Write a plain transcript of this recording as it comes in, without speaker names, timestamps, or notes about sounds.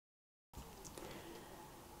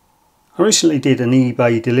I recently did an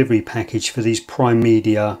eBay delivery package for these Prime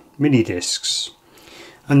Media mini discs,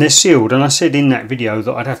 and they're sealed, and I said in that video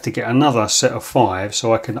that I'd have to get another set of 5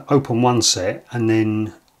 so I can open one set and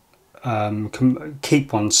then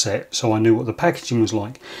keep one set so I knew what the packaging was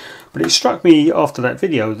like. But it struck me after that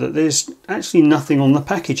video that there's actually nothing on the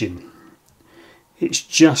packaging. It's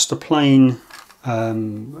just a plain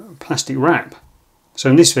plastic wrap. So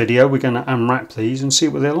in this video we're going to unwrap these and see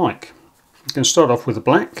what they're like. I'm going to start off with the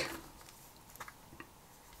black.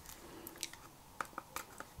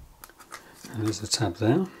 And there's the tab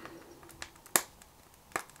there.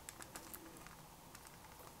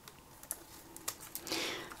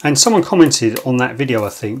 And someone commented on that video, I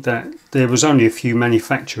think, that there was only a few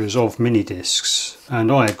manufacturers of mini discs,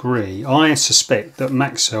 and I agree. I suspect that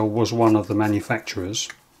Maxell was one of the manufacturers.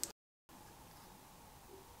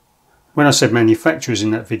 When I said manufacturers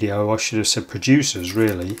in that video, I should have said producers,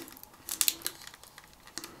 really.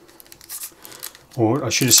 Or I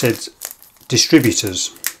should have said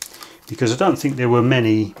distributors, because I don't think there were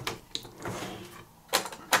many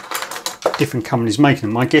different companies making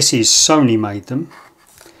them. My guess is Sony made them.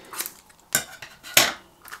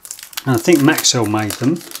 And I think Maxell made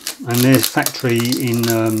them, and their factory in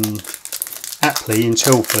Apley in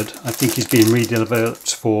Telford I think is being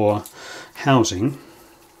redeveloped for housing.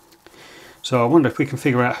 So I wonder if we can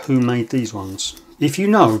figure out who made these ones. If you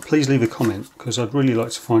know, please leave a comment, because I'd really like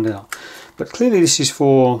to find out. But clearly this is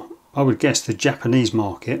for, I would guess, the Japanese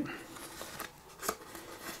market.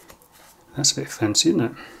 That's a bit fancy, isn't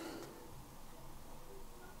it?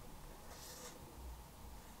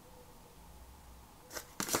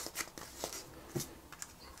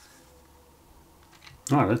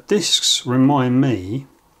 Right, the discs remind me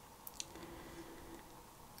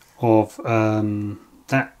of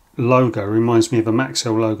that logo, reminds me of a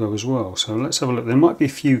Maxell logo as well. So let's have a look. There might be a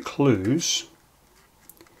few clues.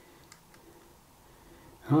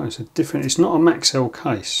 Oh, it's not a Maxell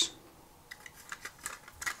case.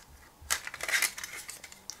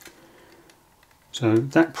 So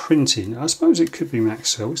that printing, I suppose it could be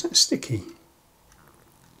Maxell. Is that sticky?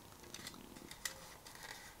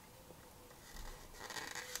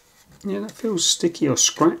 Yeah, that feels sticky or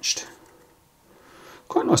scratched.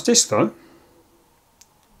 Quite a nice disc though.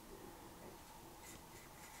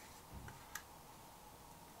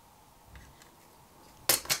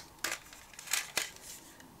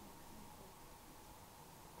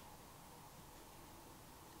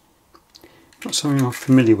 Not something I'm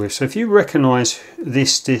familiar with. So if you recognise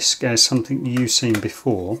this disc as something you've seen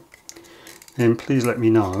before, then please let me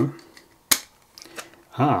know.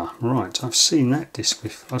 Ah, right, I've seen that disc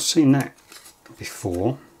before. I've seen that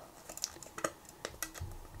before.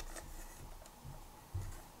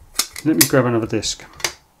 Let me grab another disc.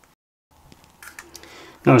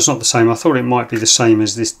 No, it's not the same. I thought it might be the same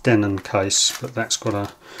as this Denon case, but that's got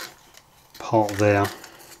a part there,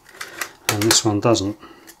 and this one doesn't.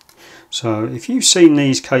 So if you've seen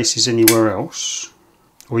these cases anywhere else,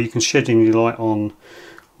 or you can shed any light on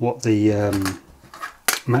what the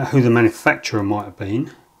who the manufacturer might have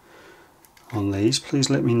been on these, please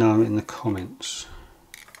let me know in the comments.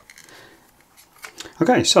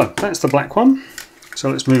 Okay, so that's the black one.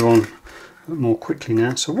 So let's move on more quickly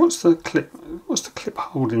now. So what's the clip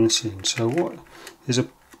holding this in? So what is a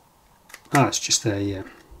it's just there, yeah.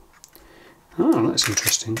 Oh, that's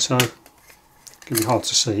interesting. So it can be hard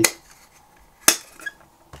to see.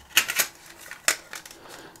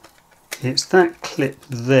 It's that clip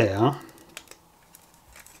there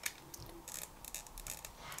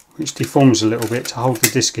which deforms a little bit to hold the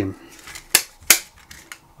disc in.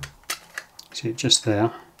 See it just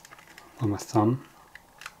there on my thumb.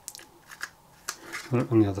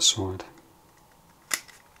 Look on the other side.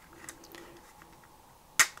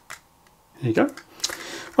 There you go.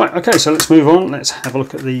 Right, okay, so let's move on. Let's have a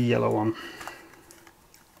look at the yellow one.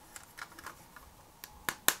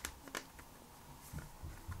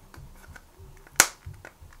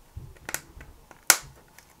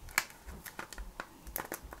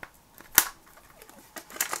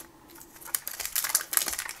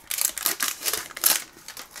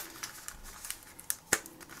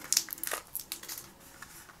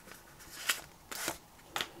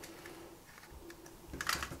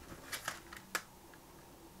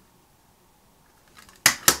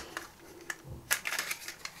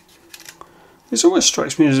 This always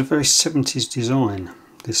strikes me as a very 70s design,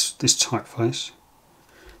 this typeface.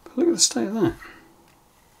 But look at the state of that.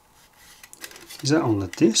 Is that on the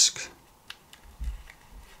disc?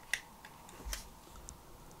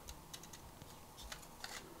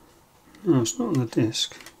 No, it's not on the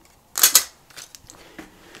disc.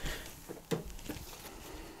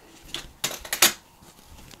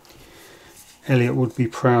 Elliot would be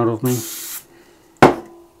proud of me.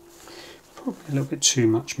 Probably a little bit too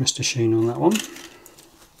much Mr. Sheen on that one.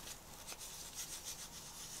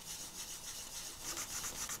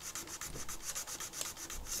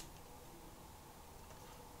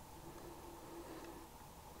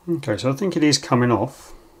 Okay, so I think it is coming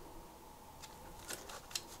off.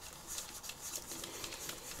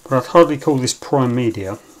 But I'd hardly call this prime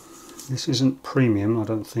media. This isn't premium, I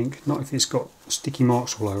don't think. Not if it's got sticky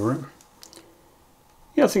marks all over it.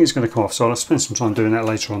 Yeah, I think it's going to come off, so I'll spend some time doing that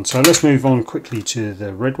later on. So let's move on quickly to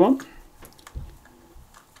the red one.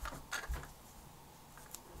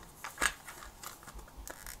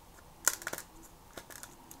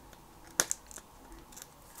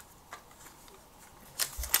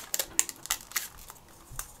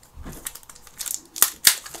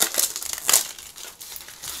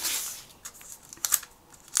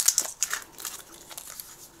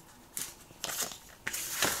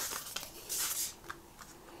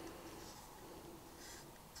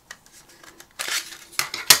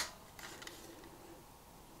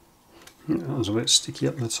 That was a bit sticky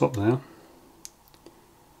up the top there.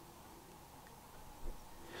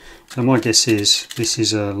 So my guess is this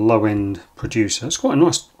is a low-end producer. It's quite a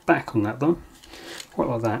nice back on that though. Quite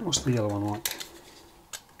like that. What's the yellow one like?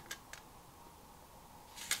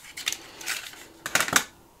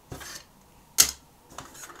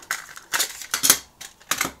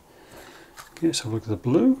 Okay, let's have a look at the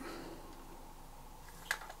blue.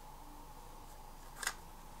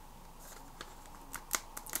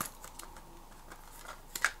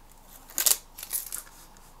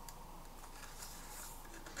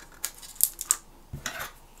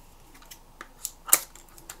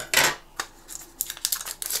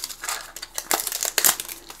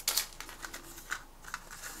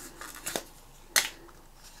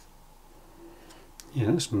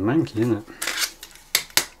 Yeah, that's manky, isn't it?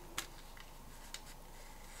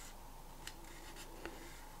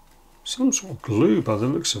 Some sort of glue by the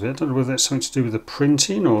looks of it. I don't know whether that's something to do with the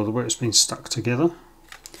printing or the way it's been stuck together.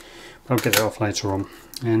 But I'll get it off later on.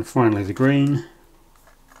 And finally the green.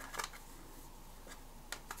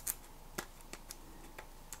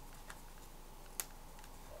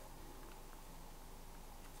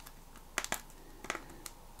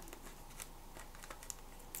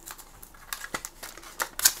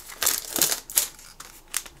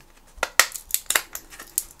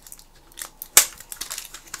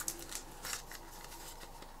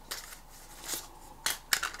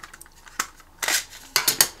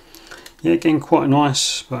 Yeah, again quite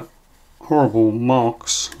nice, but horrible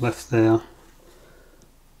marks left there. I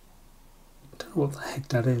don't know what the heck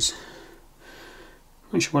that is.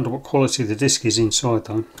 Makes you wonder what quality the disc is inside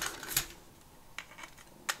though.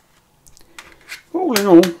 But all in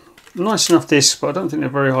all, nice enough disc, but I don't think they're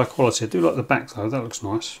very high quality. I do like the back though, that looks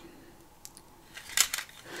nice.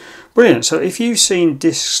 Brilliant, so if you've seen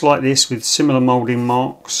discs like this with similar moulding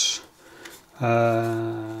marks,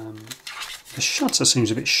 the shutter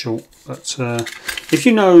seems a bit short, but if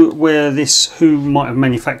you know who might have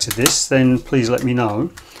manufactured this, then please let me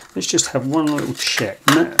know. Let's just have one little check.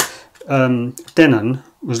 Denon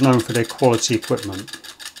was known for their quality equipment.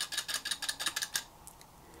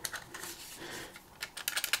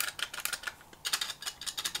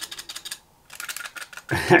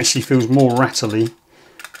 It actually feels more rattly.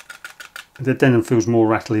 The Denon feels more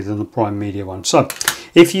rattly than the Prime Media one. So,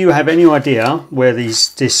 if you have any idea where these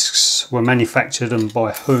discs were manufactured and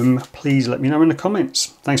by whom, please let me know in the comments.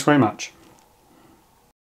 Thanks very much.